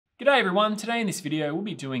G'day everyone, today in this video we'll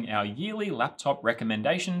be doing our yearly laptop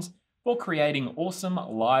recommendations for creating awesome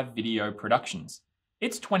live video productions.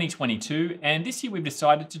 It's 2022 and this year we've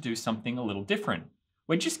decided to do something a little different.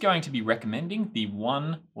 We're just going to be recommending the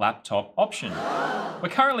one laptop option. We're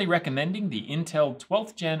currently recommending the Intel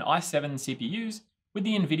 12th Gen i7 CPUs with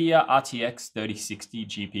the NVIDIA RTX 3060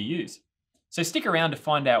 GPUs. So stick around to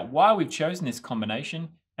find out why we've chosen this combination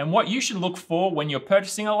and what you should look for when you're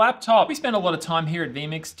purchasing a laptop. We spend a lot of time here at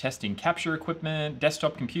vMix testing capture equipment,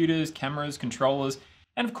 desktop computers, cameras, controllers,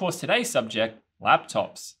 and of course today's subject,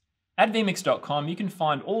 laptops. At vmix.com you can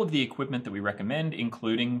find all of the equipment that we recommend,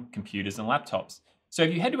 including computers and laptops. So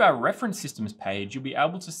if you head to our reference systems page, you'll be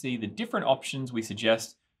able to see the different options we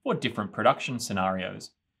suggest for different production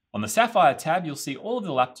scenarios. On the Sapphire tab, you'll see all of the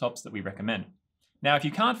laptops that we recommend. Now, if you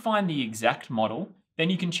can't find the exact model, then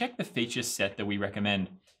you can check the feature set that we recommend.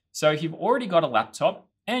 So if you've already got a laptop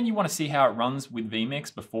and you want to see how it runs with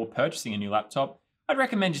vMix before purchasing a new laptop, I'd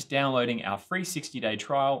recommend just downloading our free 60-day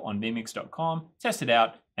trial on vmix.com, test it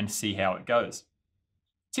out, and see how it goes.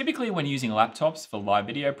 Typically, when using laptops for live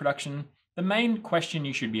video production, the main question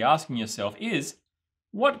you should be asking yourself is,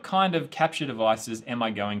 what kind of capture devices am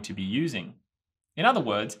I going to be using? In other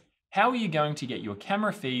words, how are you going to get your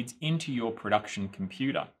camera feeds into your production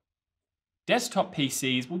computer? Desktop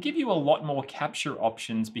PCs will give you a lot more capture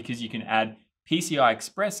options because you can add PCI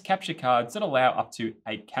Express capture cards that allow up to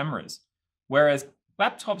 8 cameras, whereas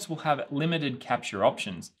laptops will have limited capture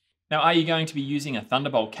options. Now, are you going to be using a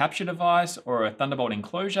Thunderbolt capture device or a Thunderbolt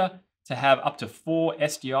enclosure to have up to 4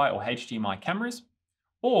 SDI or HDMI cameras?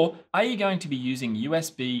 Or are you going to be using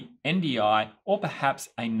USB, NDI, or perhaps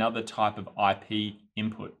another type of IP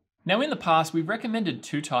input? Now, in the past, we've recommended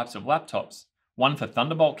 2 types of laptops, one for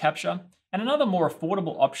Thunderbolt capture and another more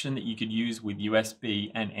affordable option that you could use with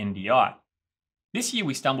USB and NDI. This year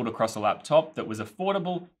we stumbled across a laptop that was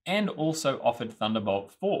affordable and also offered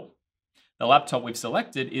Thunderbolt 4. The laptop we've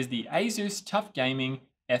selected is the ASUS TUF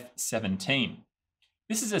F17.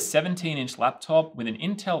 This is a 17-inch laptop with an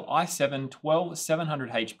Intel i7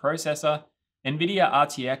 12700H processor, NVIDIA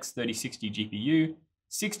RTX 3060 GPU,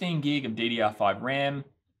 16GB of DDR5 RAM,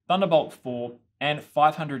 Thunderbolt 4, and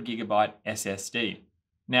 500GB SSD.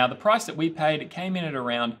 Now, the price that we paid, it came in at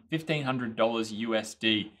around $1,500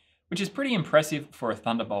 USD, which is pretty impressive for a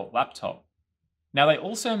Thunderbolt laptop. Now, they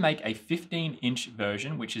also make a 15-inch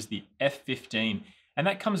version, which is the F15, and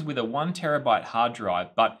that comes with a 1TB hard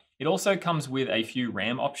drive, but it also comes with a few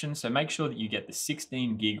RAM options, so make sure that you get the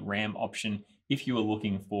 16GB RAM option if you are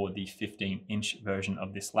looking for the 15-inch version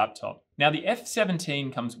of this laptop. Now, the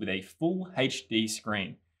F17 comes with a full HD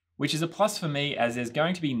screen, which is a plus for me as there's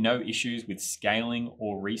going to be no issues with scaling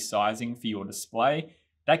or resizing for your display.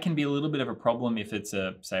 That can be a little bit of a problem if it's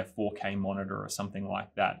say a 4K monitor or something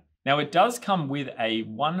like that. Now, it does come with a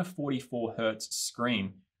 144Hz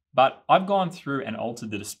screen, but I've gone through and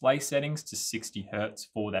altered the display settings to 60Hz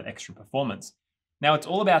for that extra performance. Now, it's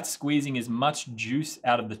all about squeezing as much juice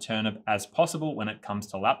out of the turnip as possible when it comes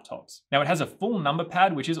to laptops. Now, it has a full number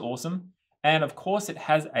pad, which is awesome. And of course, it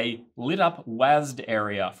has a lit up WASD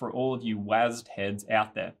area for all of you WASD heads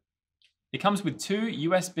out there. It comes with 2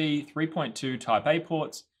 USB 3.2 Type A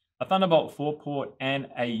ports, a Thunderbolt 4 port, and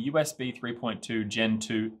a USB 3.2 Gen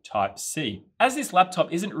 2 Type C. As this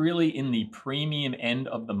laptop isn't really in the premium end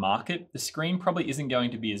of the market, the screen probably isn't going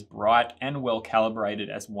to be as bright and well calibrated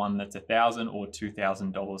as one that's $1,000 or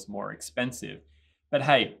 $2,000 more expensive. But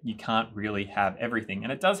hey, you can't really have everything.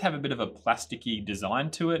 And it does have a bit of a plasticky design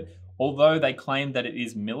to it, although they claim that it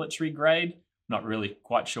is military grade. Not really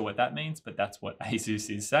quite sure what that means, but that's what ASUS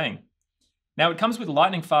is saying. Now, it comes with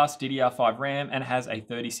lightning fast DDR5 RAM and has a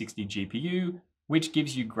 3060 GPU, which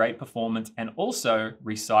gives you great performance and also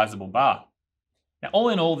resizable bar. Now, all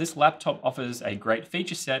in all, this laptop offers a great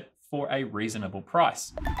feature set for a reasonable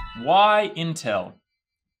price. Why Intel?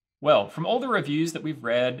 Well, from all the reviews that we've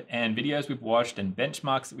read and videos we've watched and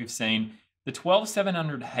benchmarks that we've seen, the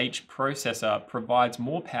 12700H processor provides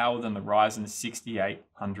more power than the Ryzen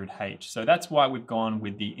 6800H. So that's why we've gone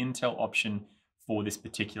with the Intel option for this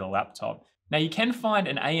particular laptop. Now, you can find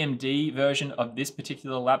an AMD version of this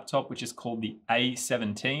particular laptop, which is called the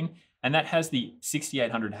A17, and that has the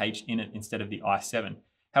 6800H in it instead of the i7.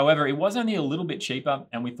 However, it was only a little bit cheaper,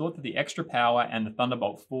 and we thought that the extra power and the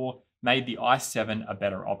Thunderbolt 4 made the i7 a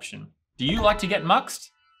better option. Do you like to get muxed?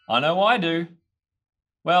 I know I do.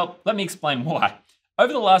 Well, let me explain why.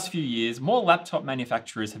 Over the last few years, more laptop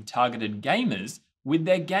manufacturers have targeted gamers with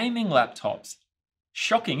their gaming laptops.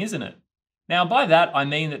 Shocking, isn't it? Now, by that, I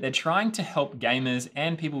mean that they're trying to help gamers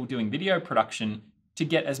and people doing video production to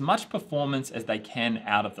get as much performance as they can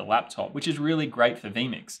out of the laptop, which is really great for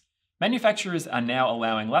vMix. Manufacturers are now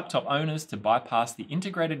allowing laptop owners to bypass the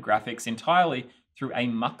integrated graphics entirely through a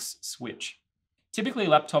MUX switch. Typically,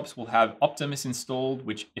 laptops will have Optimus installed,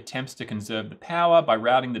 which attempts to conserve the power by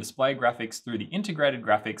routing the display graphics through the integrated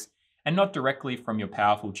graphics and not directly from your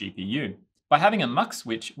powerful GPU. By having a MUX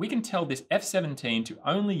switch, we can tell this F17 to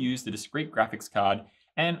only use the discrete graphics card,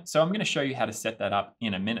 and so I'm going to show you how to set that up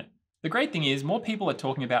in a minute. The great thing is more people are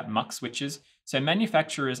talking about MUX switches, so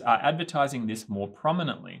manufacturers are advertising this more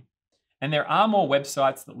prominently. And there are more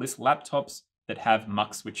websites that list laptops that have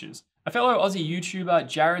MUX switches. A fellow Aussie YouTuber,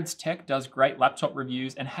 Jared's Tech, does great laptop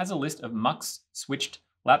reviews and has a list of MUX switched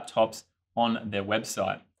laptops on their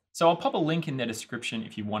website. So I'll pop a link in their description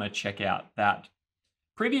if you want to check out that.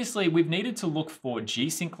 Previously, we've needed to look for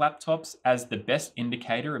G-Sync laptops as the best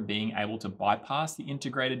indicator of being able to bypass the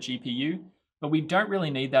integrated GPU, but we don't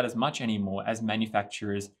really need that as much anymore as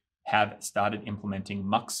manufacturers have started implementing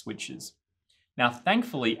MUX switches. Now,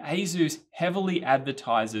 thankfully, ASUS heavily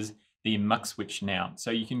advertises the MUX switch now. So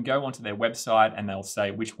you can go onto their website and they'll say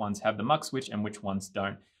which ones have the MUX switch and which ones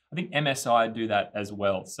don't. I think MSI do that as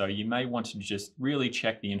well. So you may want to just really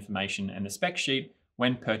check the information and the spec sheet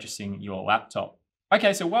when purchasing your laptop.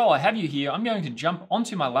 Okay, so while I have you here, I'm going to jump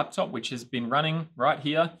onto my laptop, which has been running right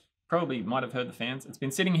here. Probably might have heard the fans. It's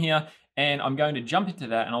been sitting here, and I'm going to jump into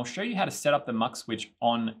that and I'll show you how to set up the MUX switch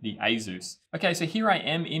on the ASUS. Okay, so here I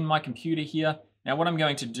am in my computer here. Now what I'm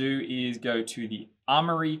going to do is go to the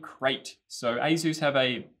Armory Crate. So ASUS have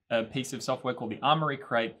a piece of software called the Armory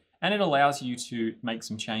Crate, and it allows you to make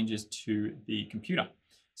some changes to the computer.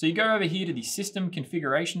 So you go over here to the system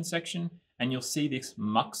configuration section and you'll see this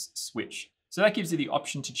MUX switch. So that gives you the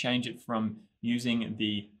option to change it from using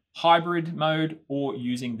the hybrid mode or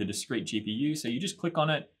using the discrete GPU. So you just click on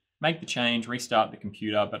it, make the change, restart the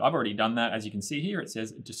computer, but I've already done that. As you can see here, it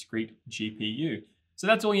says discrete GPU. So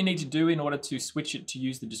that's all you need to do in order to switch it to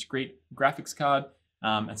use the discrete graphics card.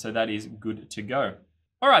 And so that is good to go.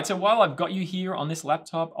 All right, so while I've got you here on this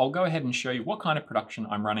laptop, I'll go ahead and show you what kind of production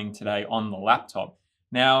I'm running today on the laptop.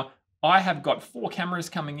 Now, I have got 4 cameras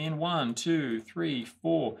coming in, 1, 2, 3,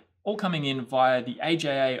 4, all coming in via the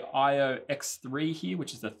AJA IO X3 here,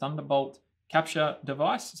 which is the Thunderbolt capture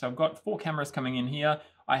device. So I've got 4 cameras coming in here.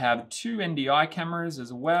 I have 2 NDI cameras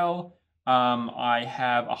as well. I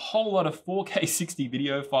have a whole lot of 4K 60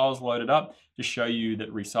 video files loaded up to show you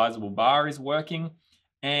that resizable bar is working.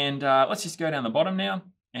 And let's just go down the bottom now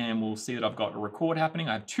and we'll see that I've got a record happening.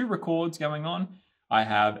 I have 2 records going on. I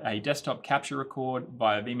have a desktop capture record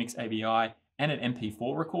via vMix AVI and an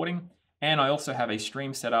MP4 recording. And I also have a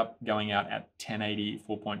stream setup going out at 1080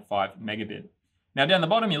 4.5 megabit. Now down the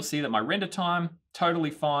bottom, you'll see that my render time,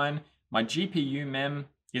 totally fine. My GPU mem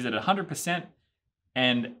is at 100%.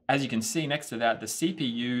 And as you can see next to that, the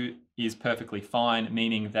CPU is perfectly fine,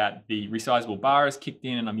 meaning that the resizable bar is kicked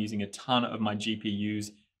in and I'm using a ton of my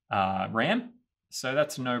GPU's RAM. So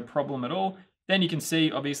that's no problem at all. Then you can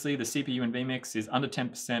see, obviously, the CPU in vMix is under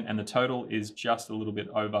 10% and the total is just a little bit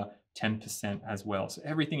over 10% as well. So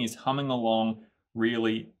everything is humming along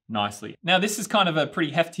really nicely. Now, this is kind of a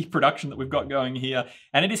pretty hefty production that we've got going here,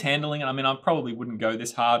 and it is handling it. I mean, I probably wouldn't go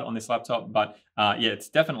this hard on this laptop, but yeah, it's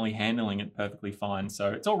definitely handling it perfectly fine.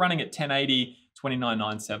 So it's all running at 1080,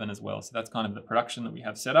 2997 as well. So that's kind of the production that we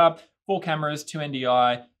have set up. 4 cameras, 2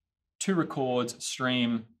 NDI, 2 records,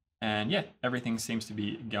 stream, and yeah, everything seems to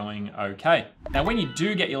be going okay. Now, when you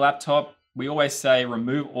do get your laptop, we always say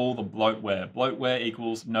remove all the bloatware. Bloatware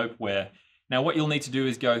equals nopeware. Now, what you'll need to do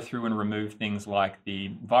is go through and remove things like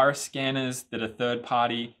the virus scanners that are third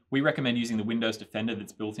party. We recommend using the Windows Defender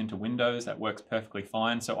that's built into Windows. That works perfectly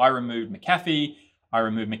fine. So I removed McAfee, I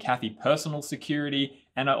removed McAfee Personal Security,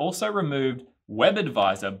 and I also removed Web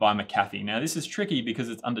Advisor by McAfee. Now, this is tricky because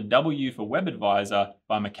it's under W for Web Advisor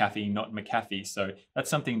by McAfee, not McAfee. So that's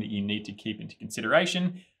something that you need to keep into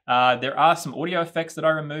consideration. There are some audio effects that I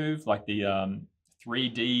removed, like the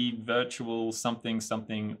 3D virtual something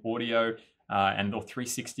audio, and or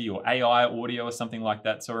 360 or AI audio or something like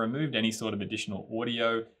that. So I removed any sort of additional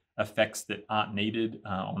audio effects that aren't needed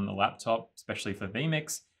on the laptop, especially for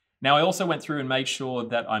vMix. Now, I also went through and made sure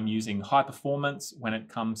that I'm using high performance when it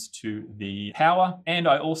comes to the power. And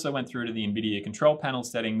I also went through to the NVIDIA control panel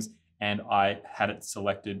settings and I had it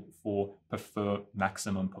selected for prefer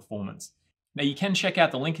maximum performance. Now, you can check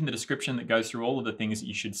out the link in the description that goes through all of the things that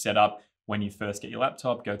you should set up when you first get your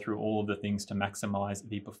laptop, go through all of the things to maximize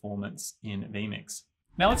the performance in vMix.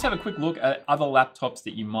 Now, let's have a quick look at other laptops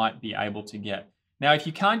that you might be able to get. Now, if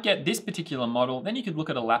you can't get this particular model, then you could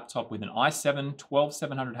look at a laptop with an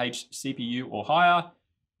i7-12700H CPU or higher,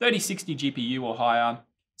 3060 GPU or higher,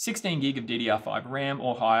 16 gig of DDR5 RAM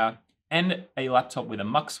or higher, and a laptop with a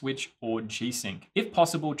MUX Switch or G-Sync. If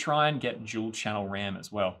possible, try and get dual channel RAM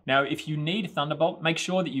as well. Now, if you need Thunderbolt, make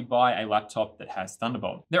sure that you buy a laptop that has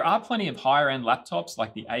Thunderbolt. There are plenty of higher end laptops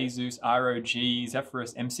like the ASUS ROG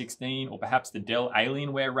Zephyrus M16 or perhaps the Dell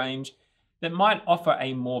Alienware range that might offer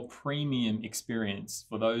a more premium experience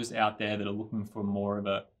for those out there that are looking for more of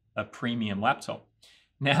a premium laptop.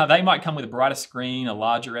 Now, they might come with a brighter screen, a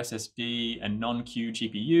larger SSD, a non-Q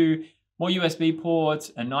GPU, more USB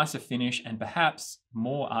ports, a nicer finish, and perhaps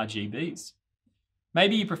more RGBs.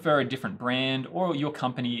 Maybe you prefer a different brand or your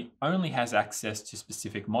company only has access to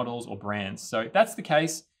specific models or brands. So if that's the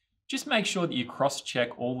case, just make sure that you cross-check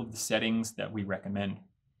all of the settings that we recommend.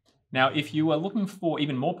 Now, if you are looking for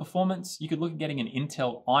even more performance, you could look at getting an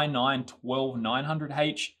Intel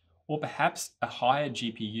i9-12900H or perhaps a higher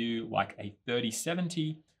GPU like a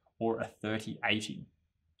 3070 or a 3080.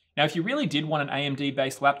 Now, if you really did want an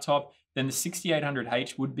AMD-based laptop, then the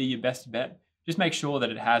 6800H would be your best bet. Just make sure that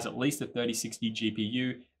it has at least a 3060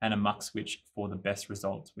 GPU and a MUX Switch for the best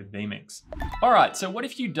results with vMix. All right, so what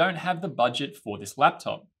if you don't have the budget for this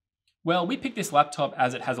laptop? Well, we picked this laptop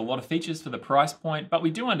as it has a lot of features for the price point, but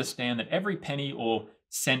we do understand that every penny or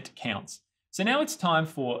cent counts. So now it's time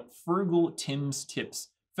for Frugal Tim's tips.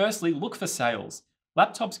 Firstly, look for sales.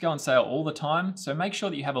 Laptops go on sale all the time, so make sure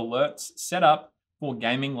that you have alerts set up for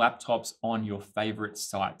gaming laptops on your favorite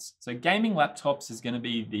sites. So gaming laptops is going to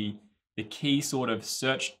be the key sort of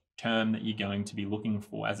search term that you're going to be looking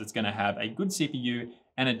for, as it's going to have a good CPU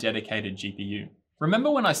and a dedicated GPU.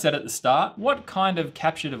 Remember when I said at the start, what kind of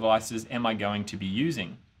capture devices am I going to be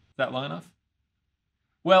using? Is that low enough?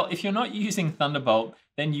 Well, if you're not using Thunderbolt,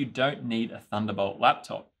 then you don't need a Thunderbolt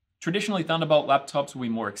laptop. Traditionally, Thunderbolt laptops will be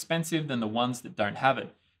more expensive than the ones that don't have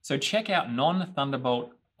it. So check out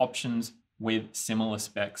non-Thunderbolt options with similar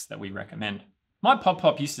specs that we recommend. My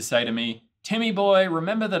pop used to say to me, "Timmy boy,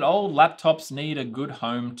 remember that old laptops need a good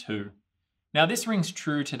home too." Now this rings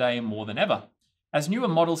true today more than ever. As newer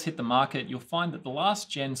models hit the market, you'll find that the last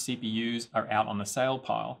gen CPUs are out on the sale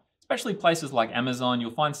pile. Especially places like Amazon, you'll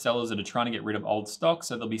find sellers that are trying to get rid of old stock,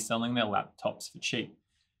 so they'll be selling their laptops for cheap.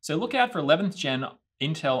 So look out for 11th gen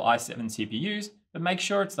Intel i7 CPUs, but make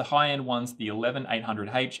sure it's the high-end ones, the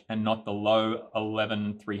 11800H, and not the low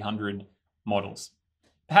 11300 models.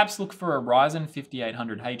 Perhaps look for a Ryzen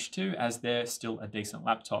 5800H too, as they're still a decent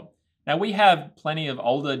laptop. Now we have plenty of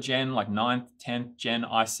older gen, like 9th, 10th gen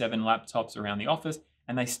i7 laptops around the office,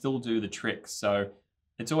 and they still do the trick. So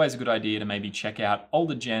it's always a good idea to maybe check out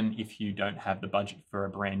older gen if you don't have the budget for a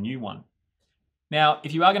brand new one. Now,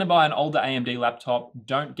 if you are going to buy an older AMD laptop,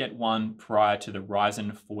 don't get one prior to the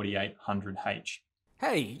Ryzen 4800H.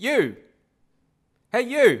 Hey, you! Hey,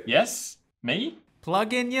 you! Yes? Me?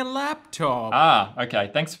 Plug in your laptop. Ah,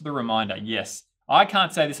 okay. Thanks for the reminder. Yes. I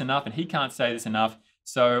can't say this enough and he can't say this enough.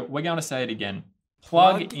 So we're going to say it again.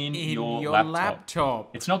 Plug in your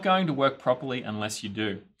laptop. It's not going to work properly unless you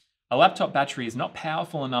do. A laptop battery is not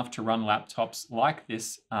powerful enough to run laptops like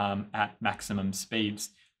this at maximum speeds.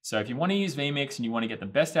 So if you want to use vMix and you want to get the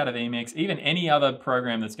best out of vMix, even any other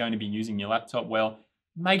program that's going to be using your laptop, well,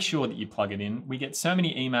 make sure that you plug it in. We get so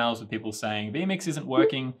many emails with people saying vMix isn't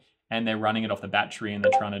working and they're running it off the battery and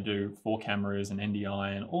they're trying to do 4 cameras and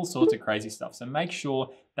NDI and all sorts of crazy stuff. So make sure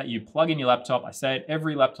that you plug in your laptop. I say it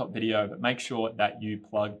every laptop video, but make sure that you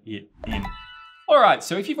plug it in. All right,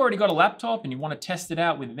 so if you've already got a laptop and you want to test it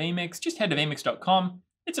out with vMix, just head to vmix.com.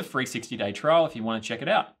 It's a free 60-day trial if you want to check it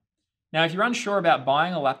out. Now, if you're unsure about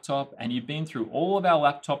buying a laptop and you've been through all of our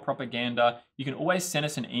laptop propaganda, you can always send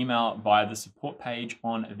us an email via the support page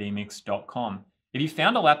on vmix.com. If you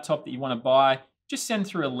found a laptop that you want to buy, just send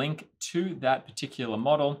through a link to that particular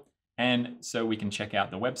model, and so we can check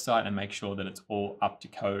out the website and make sure that it's all up to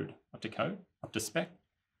spec,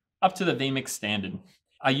 up to the vMix standard.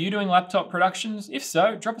 Are you doing laptop productions? If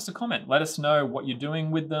so, drop us a comment. Let us know what you're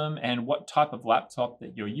doing with them and what type of laptop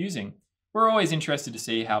that you're using. We're always interested to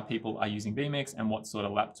see how people are using vMix and what sort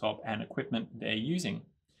of laptop and equipment they're using.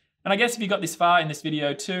 And I guess if you got this far in this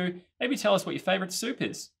video too, maybe tell us what your favorite soup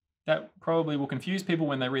is. That probably will confuse people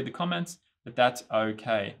when they read the comments, but that's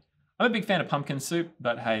okay. I'm a big fan of pumpkin soup,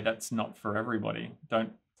 but hey, that's not for everybody.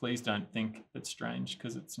 Please don't think it's strange,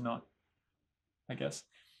 because it's not, I guess.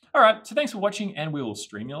 All right, so thanks for watching, and we will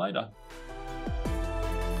stream you later.